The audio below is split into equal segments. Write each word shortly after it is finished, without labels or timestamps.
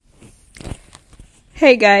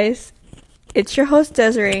Hey guys, it's your host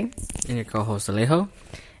Desiree. And your co-host Alejo.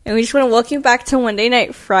 And we just want to welcome you back to Monday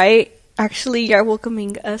Night Fright. Actually, you're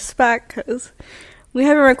welcoming us back because we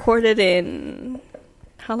haven't recorded in...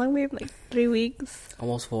 How long we have? Like 3 weeks?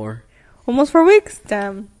 Almost 4. Almost 4 weeks?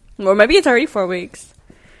 Damn. Or maybe it's already 4 weeks.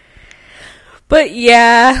 But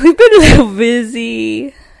yeah, we've been a little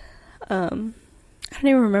busy. I don't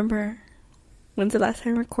even remember. When's the last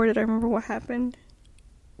time I recorded? I remember what happened.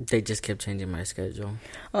 They just kept changing my schedule.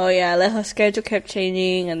 Oh yeah, Alejo's schedule kept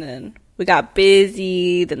changing, and then we got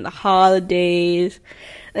busy, then the holidays.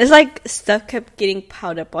 It's like stuff kept getting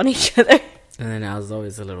piled up on each other. And then I was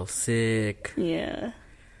always a little sick. Yeah.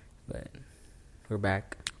 But we're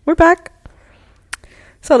back. We're back.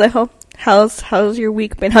 So Alejo, how's your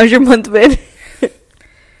week been? How's your month been?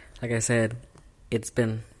 Like I said, it's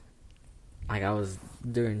been like I was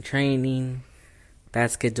doing training. That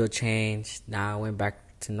schedule changed. Now I went back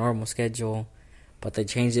to normal schedule, but they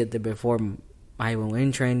changed it before I even went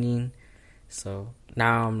in training. So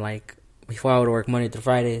now I'm like, before I would work Monday through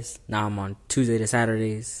Fridays, now I'm on Tuesday to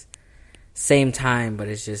Saturdays. Same time, but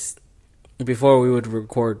it's just, before we would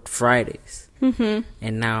record Fridays. Mm-hmm.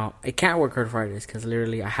 And now I can't record Fridays because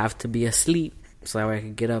literally I have to be asleep so that way I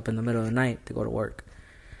can get up in the middle of the night to go to work.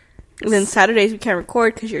 And then Saturdays we can't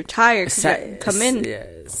record because you're tired because you come in. Yeah,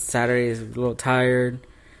 Saturdays a little tired.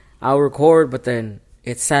 I'll record, but then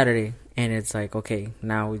it's Saturday, and it's like, okay,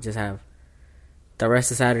 now we just have the rest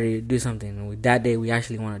of Saturday to do something. And that day, we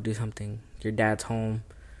actually want to do something. Your dad's home.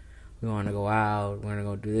 We want to go out. We want to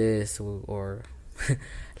go do this. Or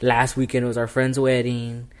last weekend was our friend's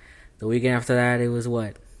wedding. The weekend after that, it was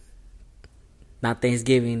what? Not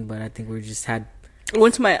Thanksgiving, but I think we just had... I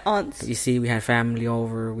went to my aunt's. You see, we had family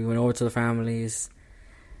over. We went over to the families.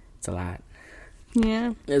 It's a lot.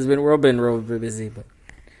 Yeah. We've been real busy, but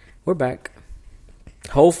we're back.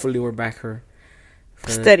 Hopefully we're back for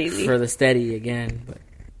the steady again, but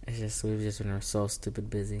it's just we've just been so stupid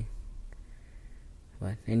busy.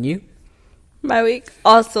 But and you? My week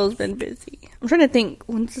also has been busy. I'm trying to think,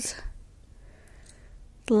 when's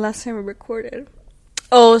the last time we recorded?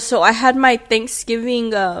 Oh, so I had my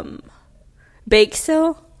Thanksgiving bake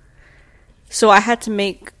sale, so I had to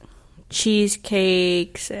make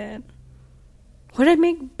cheesecakes and what did I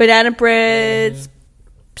make? Banana breads,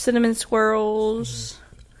 cinnamon swirls,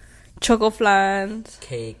 choco flans,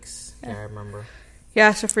 cakes. Yeah, I remember.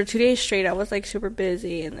 Yeah, so for 2 days straight, I was like super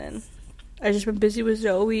busy, and then I just been busy with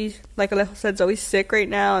Zoe. Like Alejo said, Zoe's sick right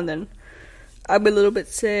now, and then I'm a little bit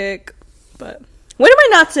sick. But when am I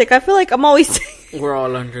not sick? I feel like I'm always sick. We're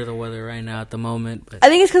all under the weather right now at the moment. But I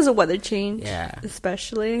think it's because of weather change. Yeah,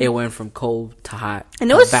 especially. It went from cold to hot, and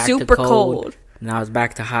it was super cold. Now it's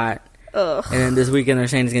back to hot. Ugh. And then this weekend they're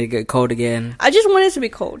saying it's gonna get cold again. I just want it to be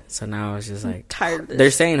cold. So now it's just like I'm tired of this.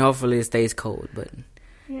 They're saying hopefully it stays cold, but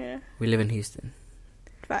yeah, we live in Houston.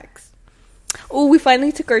 Facts. Oh, we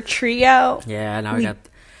finally took our tree out. Yeah, now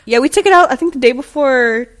we took it out. I think the day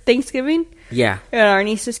before Thanksgiving. Yeah. And our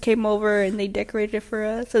nieces came over and they decorated it for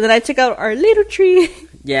us. So then I took out our little tree.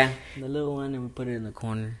 Yeah, the little one, and we put it in the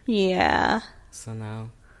corner. Yeah. So now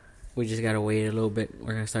we just gotta wait a little bit.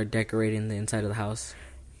 We're gonna start decorating the inside of the house.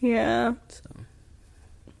 Yeah. So.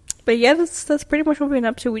 But yeah, that's pretty much what we've been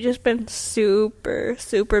up to. We just been super,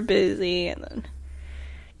 super busy and then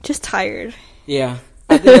just tired. Yeah.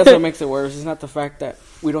 I think that's what makes it worse. It's not the fact that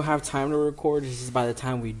we don't have time to record. It's just by the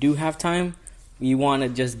time we do have time, we want to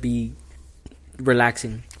just be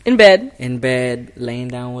relaxing. In bed, laying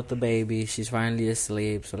down with the baby. She's finally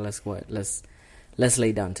asleep. So let's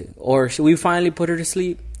lay down too. Or should we finally put her to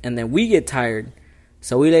sleep and then we get tired,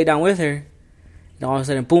 so we lay down with her. And all of a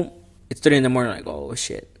sudden, boom! It's 3 a.m. Like, oh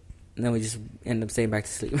shit! And then we just end up staying back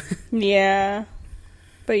to sleep. Yeah.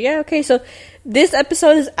 But yeah, okay, so this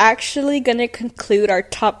episode is actually going to conclude our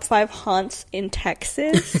top 5 haunts in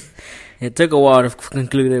Texas. It took a while to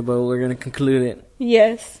conclude it, but we're going to conclude it.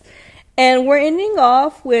 Yes. And we're ending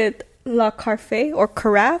off with La Carafe or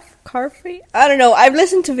Carafe. I don't know. I've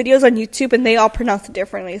listened to videos on YouTube and they all pronounce it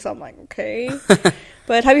differently, so I'm like, okay.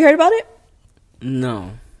 But have you heard about it?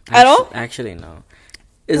 No. At all? Actually, no.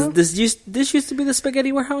 This used to be the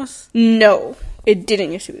spaghetti warehouse? No, it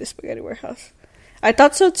didn't used to be the spaghetti warehouse. I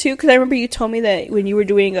thought so too, because I remember you told me that when you were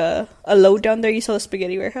doing a load down there, you saw the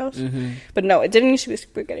spaghetti warehouse. Mm-hmm. But no, it didn't used to be the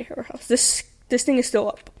spaghetti warehouse. This thing is still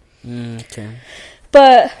up. Okay.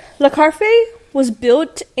 But La Carafe was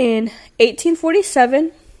built in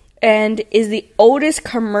 1847 and is the oldest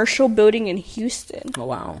commercial building in Houston. Oh,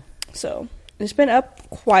 wow. So it's been up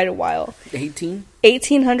quite a while.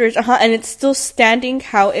 1800s, and it's still standing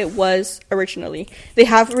how it was originally. They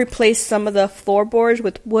have replaced some of the floorboards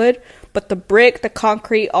with wood, but the brick, the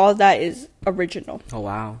concrete, all that is original. Oh,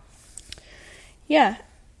 wow. Yeah.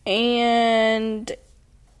 And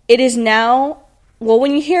it is now... Well,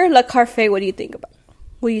 when you hear La Carafe, what do you think about?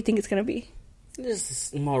 What do you think it's going to be? Just a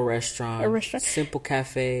small restaurant. A restaurant? Simple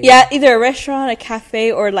cafe. Yeah, either a restaurant, a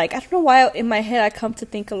cafe, or like... I don't know why in my head I come to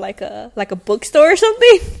think of like a bookstore or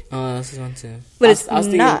something. Oh, this is one too. But I was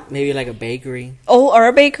thinking not. maybe like a bakery. Oh, or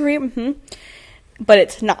a bakery. But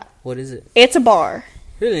it's not. What is it? It's a bar.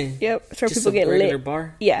 Really? Yep. It's where Just people a get regular lit.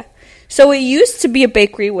 bar? Yeah. So it used to be a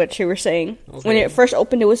bakery, what you were saying. Okay. When it first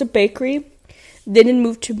opened, it was a bakery. Then it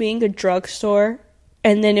moved to being a drugstore.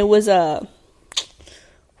 And then it was a...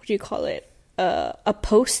 What do you call it? A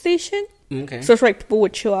post station. Okay. So it's like people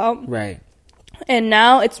would chill out. Right. And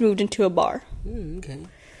now it's moved into a bar. Okay.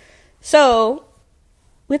 So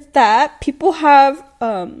with that, people have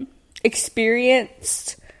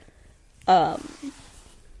experienced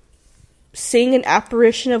seeing an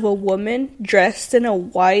apparition of a woman dressed in a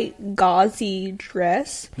white gauzy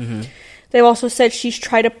dress. Mm-hmm. They've also said she's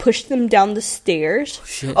tried to push them down the stairs.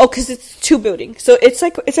 Shit. Oh, because it's 2 buildings. So it's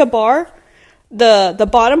a bar. The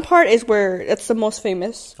bottom part is where it's the most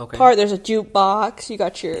famous part. There's a jukebox. You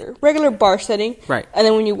got your regular bar setting. Right. And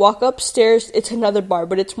then when you walk upstairs, it's another bar.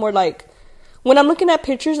 But it's more like... When I'm looking at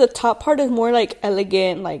pictures, the top part is more like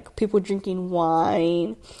elegant, like people drinking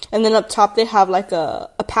wine. And then up top, they have like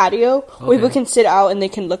a patio where people can sit out and they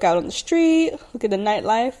can look out on the street, look at the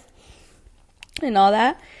nightlife and all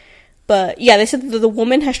that. But yeah, they said that the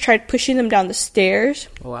woman has tried pushing them down the stairs.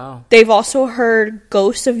 Wow. They've also heard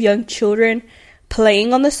ghosts of young children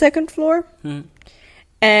playing on the second floor. Hmm.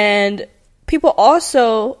 And people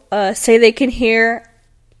also say they can hear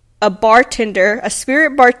a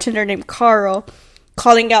spirit bartender named Carl,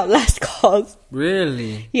 calling out last calls.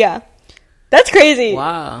 Really? Yeah. That's crazy.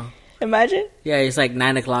 Wow. Imagine. Yeah, it's like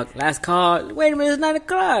 9 o'clock. Last call. Wait a minute, it's 9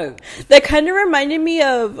 o'clock. That kind of reminded me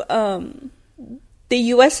of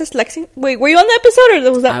the USS Lexington. Wait, were you on the episode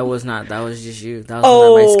or was that? I was not. That was just you. That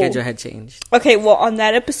was when my schedule had changed. Okay, well, on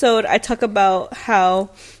that episode, I talk about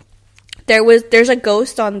how there's a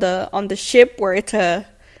ghost on the ship where it's a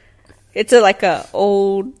like a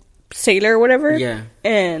old sailor or whatever. Yeah.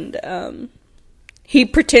 And he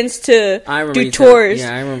pretends to do tours.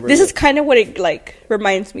 Yeah, I remember. This is kind of what it like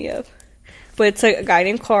reminds me of. But it's a guy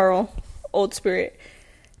named Carl, old spirit,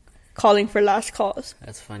 calling for last calls.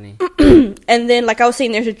 That's funny. And then, like I was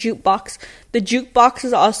saying, there's a jukebox. The jukebox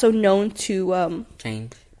is also known to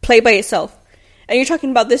change, play by itself. And you're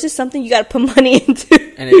talking about this is something you got to put money into.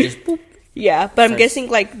 And it just boop. Yeah, but I'm guessing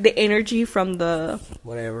like the energy from the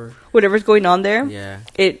whatever's going on there. Yeah,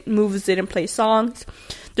 it moves it and plays songs.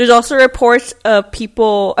 There's also reports of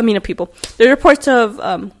There's reports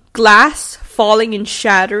of glass falling and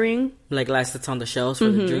shattering. Like glass that's on the shelves for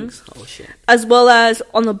the drinks. Oh shit! As well as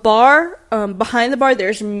on the bar, behind the bar,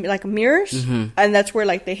 there's like mirrors, and that's where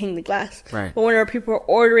like they hang the glass. Right. But whenever people are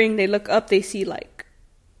ordering, they look up, they see like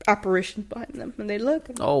apparitions behind them, and they look.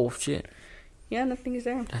 And, oh shit! Yeah, nothing is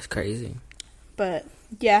there. That's crazy. But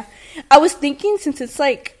yeah, I was thinking since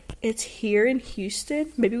it's here in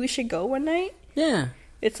Houston, maybe we should go one night. Yeah.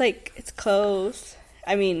 It's closed.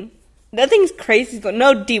 I mean, nothing's crazy, but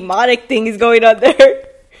no demonic thing is going on there.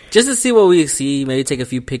 Just to see what we see, maybe take a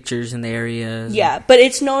few pictures in the areas. Yeah, but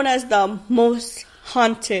it's known as the most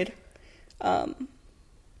haunted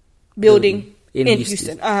building in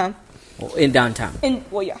Houston. In downtown.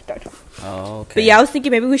 Downtown. Oh, okay. But yeah, I was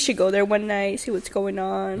thinking maybe we should go there one night, see what's going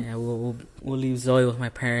on. Yeah, we'll leave Zoe with my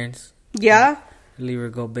parents. Yeah. Leave her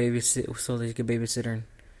go babysit so they can babysit her.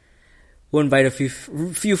 We'll invite a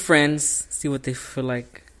few friends, see what they feel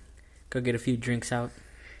like. Go get a few drinks out.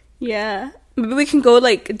 Yeah. Maybe we can go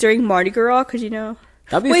like during Mardi Gras, because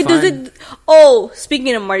that'd be fun.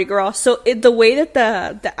 Speaking of Mardi Gras, so the way that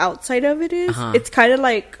the outside of it is, it's kind of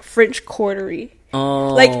like French Quartery.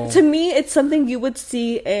 Oh. Like, to me, it's something you would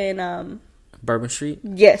see in Bourbon Street?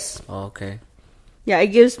 Yes. Oh, okay. Yeah, it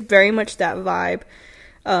gives very much that vibe.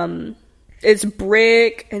 It's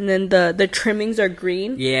brick, and then the trimmings are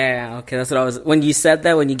green. Yeah, okay, that's what I was... When you said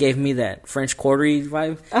that, when you gave me that French Quartery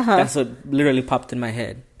vibe, that's what literally popped in my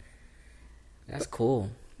head. That's cool.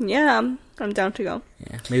 Yeah, I'm down to go.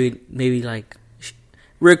 Yeah, maybe like...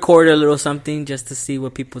 record a little something just to see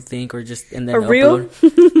what people think, or just and then upload. Reel?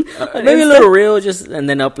 Maybe a little reel, just and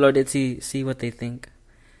then upload it, see what they think.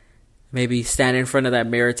 Maybe stand in front of that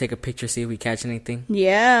mirror, take a picture, see if we catch anything.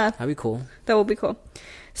 Yeah, that'd be cool. That would be cool.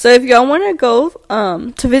 So if y'all want to go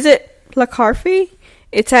to visit La Carafe,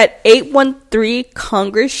 it's at 813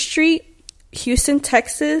 Congress Street, Houston,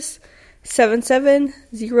 Texas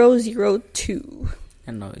 77002.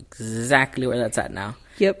 I know exactly where that's at now.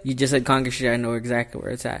 Yep. You just said Congress Street. I know exactly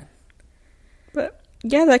where it's at. But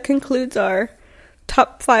yeah, that concludes our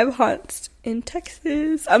top 5 haunts in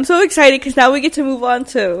Texas. I'm so excited because now we get to move on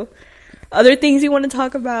to other things we want to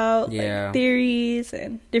talk about, like theories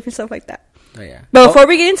and different stuff like that. Oh, yeah. But before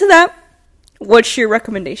we get into that, what's your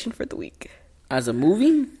recommendation for the week? As a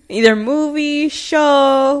movie? Either movie,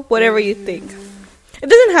 show, whatever you think. It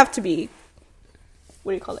doesn't have to be,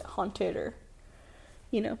 what do you call it, haunted or,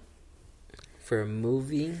 you know. For a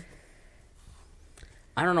movie,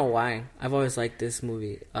 I don't know why. I've always liked this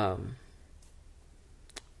movie.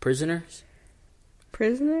 Prisoners?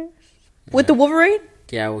 Yeah. With the Wolverine?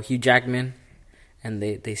 Yeah, well, Hugh Jackman. And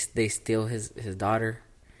they steal his daughter.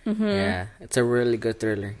 Mm-hmm. Yeah, it's a really good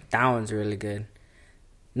thriller. That one's really good.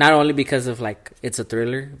 Not only because of, like, it's a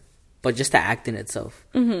thriller, but just the acting itself.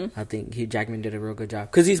 Mm-hmm. I think Hugh Jackman did a real good job.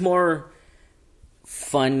 Because he's more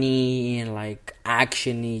funny and, like,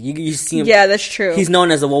 action-y. You see him. Yeah, that's true. He's known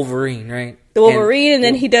as a Wolverine, right? The Wolverine, and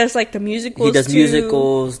then he does, like, the musicals, He does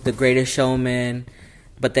musicals, The Greatest Showman.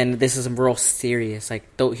 But then this is real serious. Like,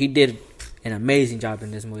 he did an amazing job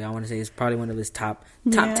in this movie. I want to say it's probably one of his top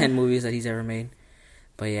 10 movies that he's ever made.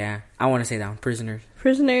 But, yeah, I want to say that one.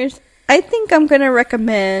 Prisoners. I think I'm going to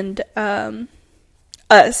recommend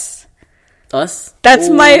Us. Us?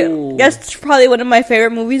 That's probably one of my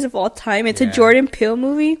favorite movies of all time. It's a Jordan Peele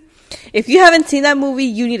movie. If you haven't seen that movie,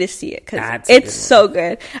 you need to see it because it's so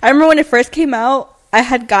good. I remember when it first came out, I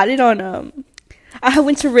had got it on I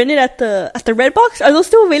went to rent it at the Redbox. Are those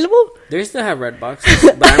still available? They still have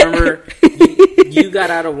Redboxes, but I remember you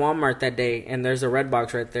got out of Walmart that day, and there's a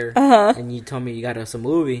Redbox right there, and you told me you got us a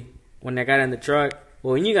movie. When I got in the truck,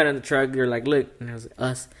 when you got in the truck, you're like, "Look," and it was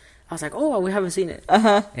Us. I was like, "Oh, we haven't seen it."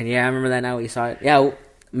 And yeah, I remember that now we saw it. Yeah,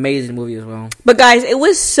 amazing movie as well. But guys, it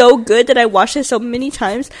was so good that I watched it so many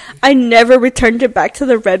times. I never returned it back to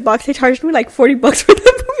the Redbox. They charged me like $40 for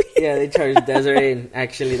the movie. Yeah, they charged Desiree, and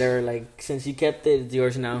actually they were like, since you kept it, it's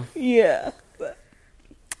yours now. Yeah. But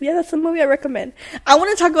yeah, that's the movie I recommend. I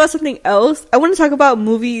want to talk about something else. I want to talk about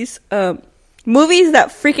movies that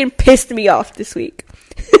freaking pissed me off this week.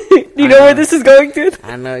 You know where this is going to?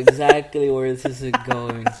 I know exactly where this is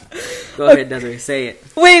going. Go ahead, Desiree, say it.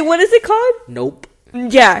 Wait, what is it called? Nope.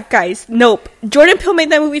 Yeah, guys, Nope. Jordan Peele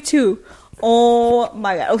made that movie too. Oh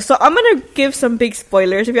my god. So I'm going to give some big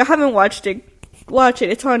spoilers. If y'all haven't watched it, watch it.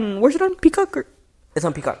 It's on, where's it on? Peacock? It's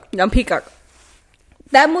on Peacock. On Peacock.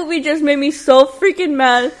 That movie just made me so freaking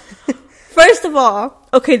mad. First of all,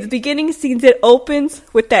 okay, the beginning scenes, it opens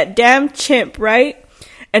with that damn chimp, right?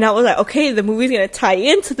 And I was like, okay, the movie's gonna tie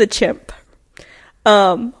into the chimp.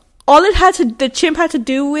 All the chimp had to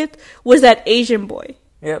do with was that Asian boy.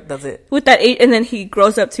 Yep, that's it. With that, and then he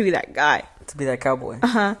grows up to be that guy. To be that cowboy.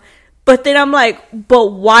 But then I'm like,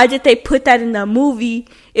 but why did they put that in the movie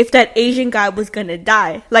if that Asian guy was gonna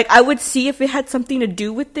die? Like, I would see if it had something to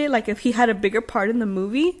do with it, like if he had a bigger part in the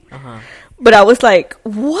movie. But I was like,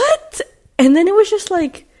 what? And then it was just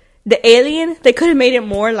like, the alien, they could have made it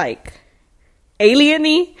more like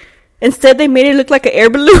alien-y. Instead, they made it look like an air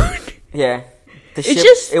balloon. Yeah. The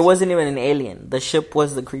ship, it wasn't even an alien. The ship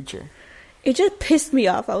was the creature. It just pissed me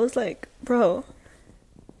off. I was like, bro,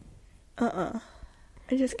 I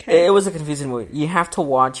just can't. It was a confusing movie. You have to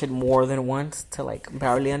watch it more than once to, like,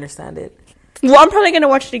 barely understand it. Well, I'm probably going to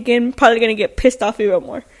watch it again. Probably going to get pissed off even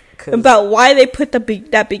more. About why they put that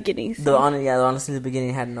beginning scene. Honestly, the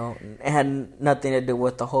beginning had nothing to do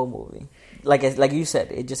with the whole movie. Like you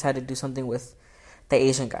said, it just had to do something with the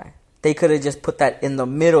Asian guy. They could have just put that in the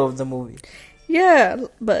middle of the movie. Yeah,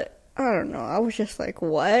 but I don't know. I was just like,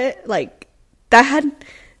 what? Like, that had...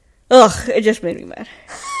 Ugh, it just made me mad.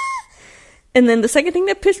 And then the second thing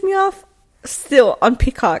that pissed me off, still on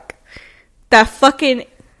Peacock, that fucking,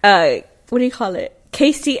 what do you call it?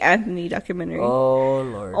 Casey Anthony documentary. Oh,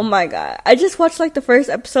 Lord. Oh, my God. I just watched, like, the first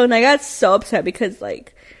episode, and I got so upset because,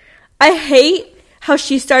 like, I hate how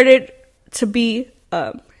she started to be,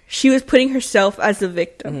 she was putting herself as the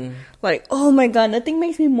victim. Like, oh, my God, nothing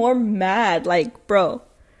makes me more mad. Like, bro,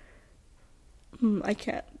 I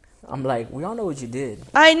can't. I'm like, we all know what you did.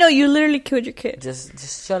 I know, you literally killed your kid.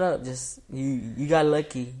 Just shut up. You got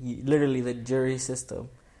lucky. Literally, the jury system.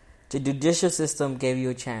 The judicial system gave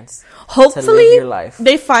you a chance. Hopefully, to live your life.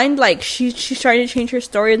 They find, like, she's trying to change her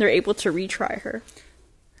story and they're able to retry her.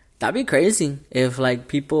 That'd be crazy if, like,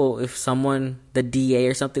 if someone, the DA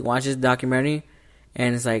or something, watches the documentary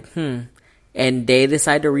and it's like, and they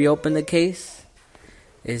decide to reopen the case,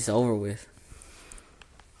 it's over with.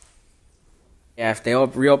 Yeah, if they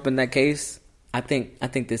reopen that case, I think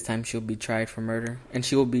this time she'll be tried for murder and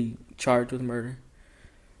she will be charged with murder.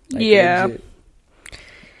 Like, yeah.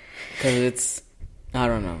 Because it's, I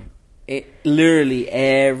don't know. It literally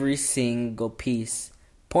every single piece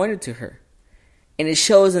pointed to her. And it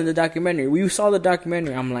shows in the documentary. We saw the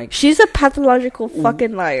documentary. I'm like, she's a pathological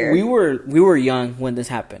fucking liar. We were young when this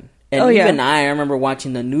happened. And even I remember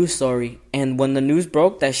watching the news story. And when the news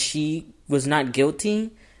broke that she was not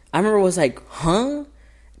guilty, I remember it was like, huh?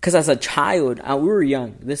 Because as a child, we were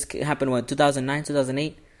young. This happened, 2009,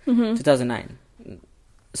 2008? 2009.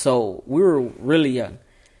 So we were really young.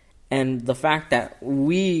 And the fact that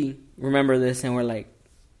we remember this and we're like,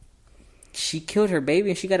 she killed her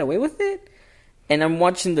baby and she got away with it? And I'm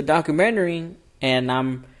watching the documentary and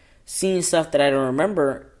I'm seeing stuff that I don't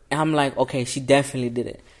remember. And I'm like, okay, she definitely did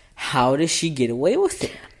it. How did she get away with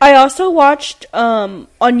it? I also watched on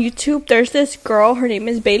YouTube. There's this girl. Her name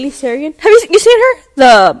is Bailey Sarian. Have you seen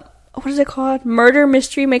her? What is it called? Murder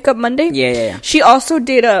Mystery Makeup Monday. Yeah. She also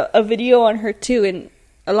did a video on her too, and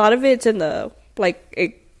a lot of it's in the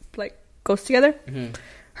it goes together. Mm-hmm.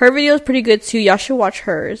 Her video is pretty good too. Y'all should watch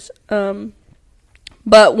hers.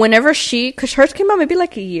 But whenever because hers came out maybe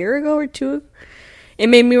like a year ago or two, it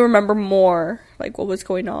made me remember more like what was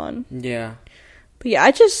going on. Yeah. But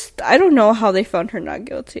yeah, I don't know how they found her not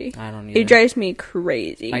guilty. I don't either. It drives me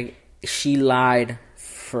crazy. Like, she lied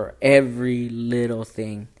for every little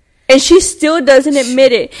thing. And she still doesn't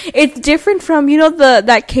admit it. It's different from,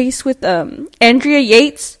 that case with Andrea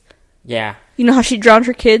Yates? Yeah. You know how she drowned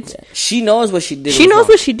her kids? Yeah. She knows what she did. She knows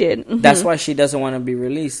what she did. Mm-hmm. That's why she doesn't want to be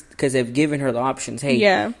released. Because they've given her the options.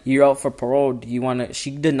 Hey, you're out for parole. Do you want to...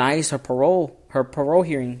 She denies her parole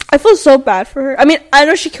hearing. I feel so bad for her. I mean, I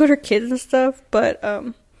know she killed her kids and stuff, but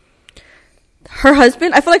her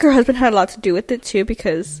husband... I feel like her husband had a lot to do with it, too,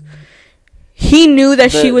 because he knew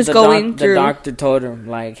that she was going through... The doctor told him,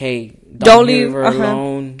 like, hey, don't leave her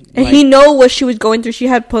alone. And he know what she was going through. She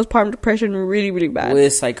had postpartum depression really, really bad.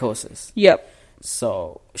 With psychosis. Yep.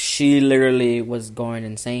 So, she literally was going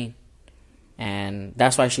insane. And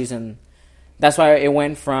that's why that's why it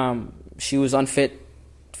went from... She was unfit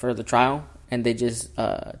for the trial. And they just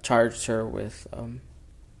charged her with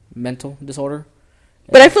mental disorder.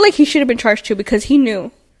 But I feel like he should have been charged too because he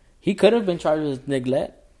knew. He could have been charged with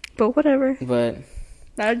neglect. But whatever. But...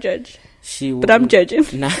 Not a judge. But I'm judging.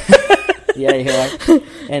 Yeah, you're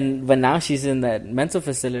right. But now she's in that mental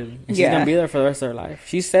facility. And she's going to be there for the rest of her life.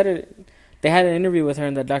 She said it. They had an interview with her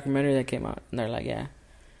in that documentary that came out. And they're like, yeah,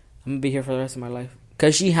 I'm going to be here for the rest of my life.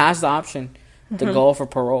 Because she has the option to go for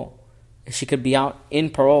parole. She could be out in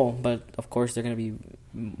parole, but of course they're going to be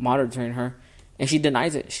monitoring her. And she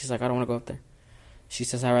denies it. She's like, I don't want to go up there. She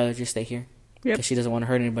says, I'd rather just stay here. Because she doesn't want to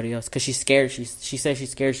hurt anybody else. Because she's scared. She says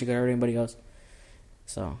she's scared she could hurt anybody else.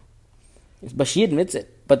 So, but she admits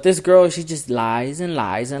it. But this girl, she just lies and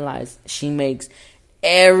lies and lies. She makes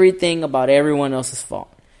everything about everyone else's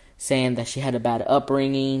fault. Saying that she had a bad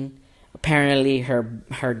upbringing. Apparently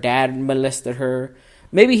her dad molested her.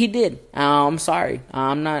 Maybe he did. I'm sorry.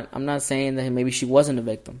 I'm not saying that maybe she wasn't a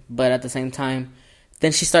victim. But at the same time,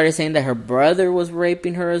 then she started saying that her brother was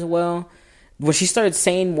raping her as well. When she started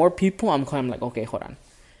saying more people, I'm like, okay, hold on.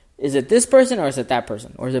 Is it this person or is it that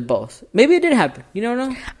person? Or is it both? Maybe it did happen. You don't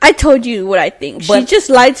know? I told you what I think. But she just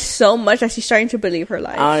lied so much that she's starting to believe her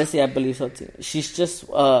lies. Honestly, I believe so too. She's just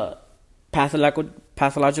a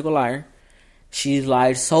pathological liar. She's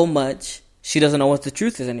lied so much, she doesn't know what the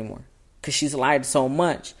truth is anymore. Because she's lied so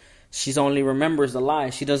much. She only remembers the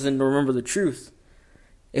lie. She doesn't remember the truth.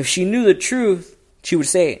 If she knew the truth, she would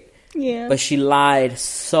say it. Yeah. But she lied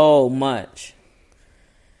so much.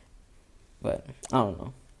 But I don't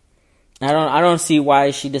know. I don't see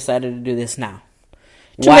why she decided to do this now.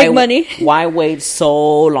 To make money. Why wait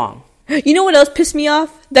so long? You know what else pissed me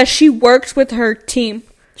off? That she works with her team.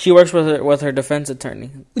 She works with her defense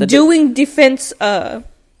attorney. Doing defense, what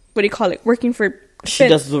do you call it? Working for defense. She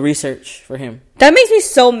does the research for him. That makes me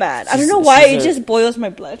so mad. I don't know why. It just boils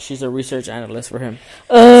my blood. She's a research analyst for him.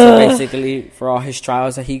 So basically, for all his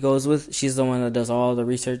trials that he goes with, she's the one that does all the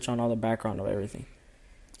research on all the background of everything.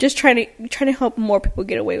 Just trying to help more people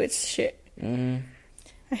get away with shit. Mm-hmm.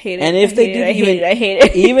 I hate it. And if they did, I hate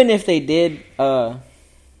it. Even if they did,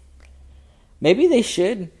 maybe they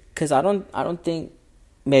should. Because I don't think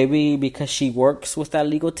maybe because she works with that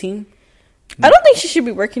legal team. I don't think she should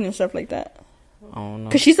be working and stuff like that. I don't know.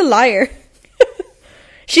 Because she's a liar.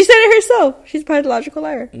 She said it herself. She's a pathological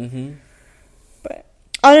liar. Mm-hmm. But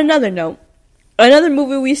on another note, another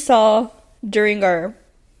movie we saw during our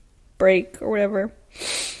break or whatever,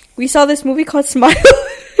 we saw this movie called Smile.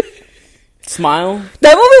 Smile?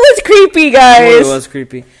 That movie was creepy, guys. It was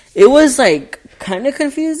creepy. It was like kind of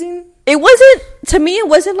confusing. It wasn't, to me, it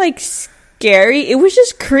wasn't like scary. It was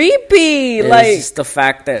just creepy. It like was just the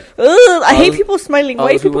fact that I hate people smiling.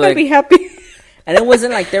 Why people gotta be happy? And it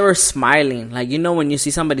wasn't like they were smiling. Like, you know, when you see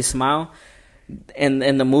somebody smile,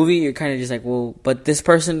 in the movie, you're kind of just like, well, but this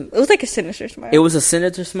person... It was like a sinister smile. It was a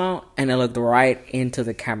sinister smile, and it looked right into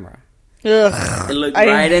the camera. Ugh. It looked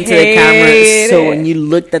right into the camera. So when you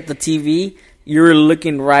looked at the TV, you were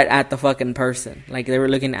looking right at the fucking person. Like, they were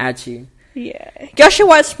looking at you. Yeah. Y'all should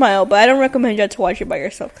watch Smile, but I don't recommend y'all to watch it by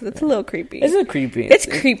yourself because it's a little creepy. It's creepy. It's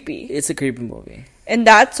creepy. It's a creepy movie. And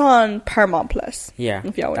that's on Paramount Plus. Yeah.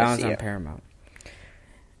 If y'all want to see it. That one's on Paramount.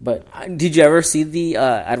 But did you ever see the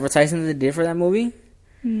advertising they did for that movie?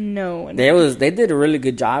 No. They did a really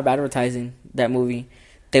good job advertising that movie.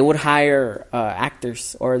 They would hire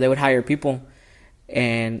actors, or they would hire people,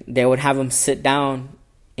 and they would have them sit down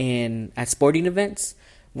at sporting events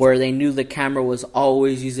where they knew the camera was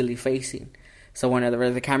always usually facing. So whenever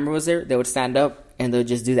the camera was there, they would stand up and they would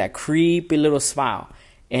just do that creepy little smile,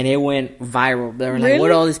 and it went viral. They were like, "What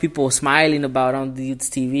are all these people smiling about on the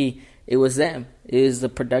TV?" It was them. It was the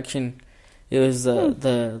production. It was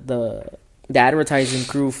the advertising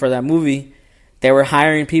crew for that movie. They were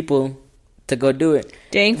hiring people to go do it.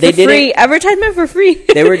 Dang, for free. Advertisement for free.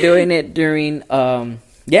 They were doing it during,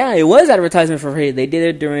 it was advertisement for free. They did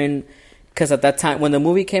it during, because at that time, when the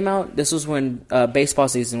movie came out, this was when baseball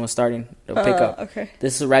season was starting to pick up. Okay.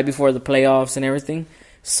 This is right before the playoffs and everything.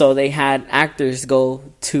 So they had actors go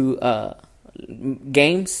to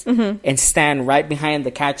games and stand right behind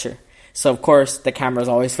the catcher. So, of course, the camera's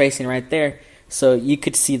always facing right there. So you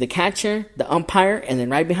could see the catcher, the umpire, and then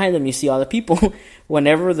right behind them you see all the people.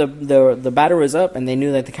 Whenever the batter was up and they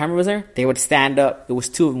knew that the camera was there, they would stand up. It was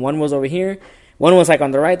two of them. One was over here. One was like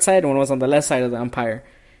on the right side. One was on the left side of the umpire.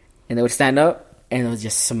 And they would stand up and they would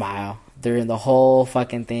just smile during the whole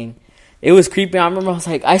fucking thing. It was creepy. I remember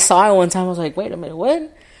I saw it one time. I was like, wait a minute,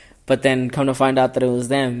 what? But then come to find out that it was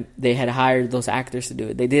them. They had hired those actors to do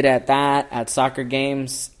it. They did it at soccer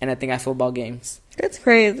games, and I think at football games. That's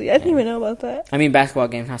crazy. I didn't even know about that. I mean, basketball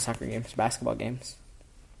games, not soccer games. Basketball games.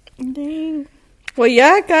 Dang. Well,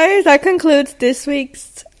 yeah, guys, that concludes this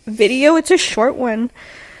week's video. It's a short one,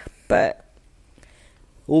 but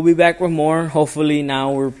we'll be back with more. Hopefully,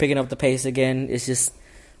 now we're picking up the pace again. It's just,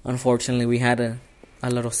 unfortunately, we had a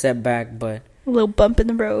little setback, but a little bump in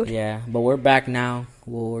the road. Yeah, but we're back now.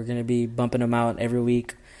 We're going to be bumping them out every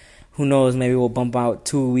week. Who knows, maybe we'll bump out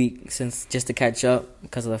 2 a week just to catch up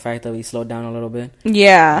because of the fact that we slowed down a little bit.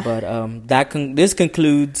 Yeah. But this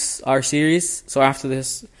concludes our series. So after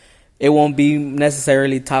this, it won't be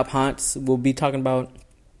necessarily top haunts. We'll be talking about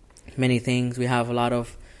many things. We have the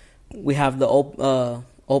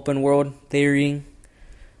open world theory.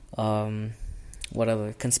 What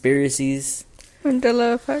other conspiracies?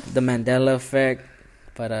 Mandela effect. The Mandela effect.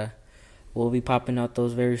 But we'll be popping out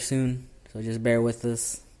those very soon. So just bear with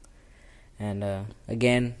us. And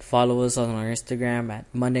again, follow us on our Instagram at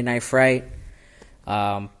Monday Night Fright.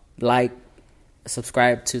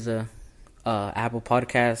 Subscribe to the Apple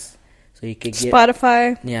Podcast so you could get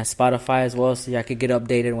Spotify. Yeah, Spotify as well, so y'all could get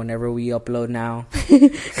updated whenever we upload now.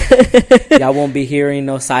 Y'all won't be hearing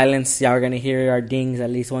no silence. Y'all are gonna hear our dings at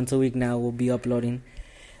least once a week now. We'll be uploading,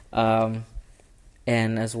 and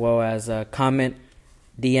as well as comment,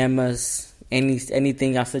 DM us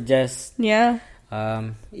anything y'all suggest. Yeah.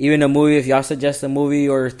 Even a movie, if y'all suggest a movie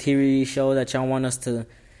or a TV show that y'all want us to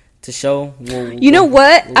show, you know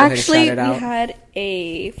what? Actually, we had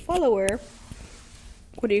a follower.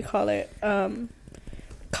 What do you call it?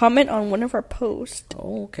 Comment on one of our posts.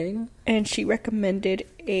 Oh, okay. And she recommended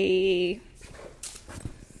a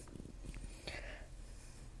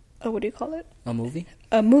what do you call it? A movie?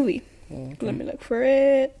 A movie. Okay. Let me look for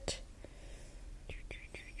it.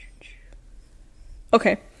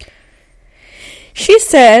 Okay. She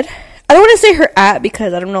said, I don't want to say her at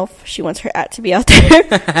because I don't know if she wants her at to be out there.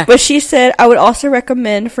 But she said, I would also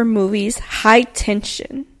recommend for movies High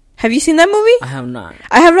Tension. Have you seen that movie? I have not.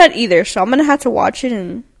 I have not either, so I'm going to have to watch it.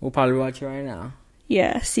 And we'll probably watch it right now.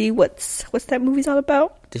 Yeah, see what's that movie's all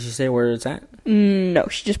about. Did she say where it's at? No,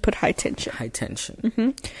 she just put High Tension. High Tension. Mm-hmm.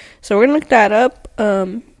 So we're going to look that up.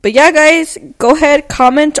 But yeah, guys, go ahead,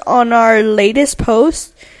 comment on our latest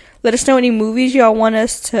post. Let us know any movies y'all want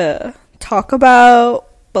us to talk about.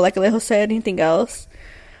 But like Alejo said, anything else.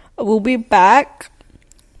 We'll be back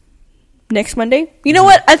next Monday. You know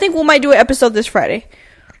what? I think we might do an episode this Friday.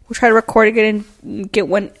 We'll try to record it and get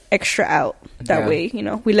one extra out. That way,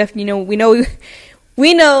 we left, we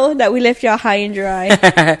know that we left y'all high and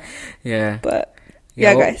dry. Yeah. But,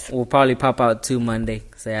 yeah, guys. We'll probably pop out 2 Monday.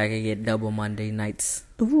 So I can get double Monday nights.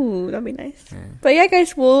 Ooh, that'd be nice. Yeah. But, yeah,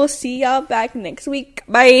 guys, we'll see y'all back next week.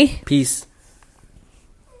 Bye. Peace.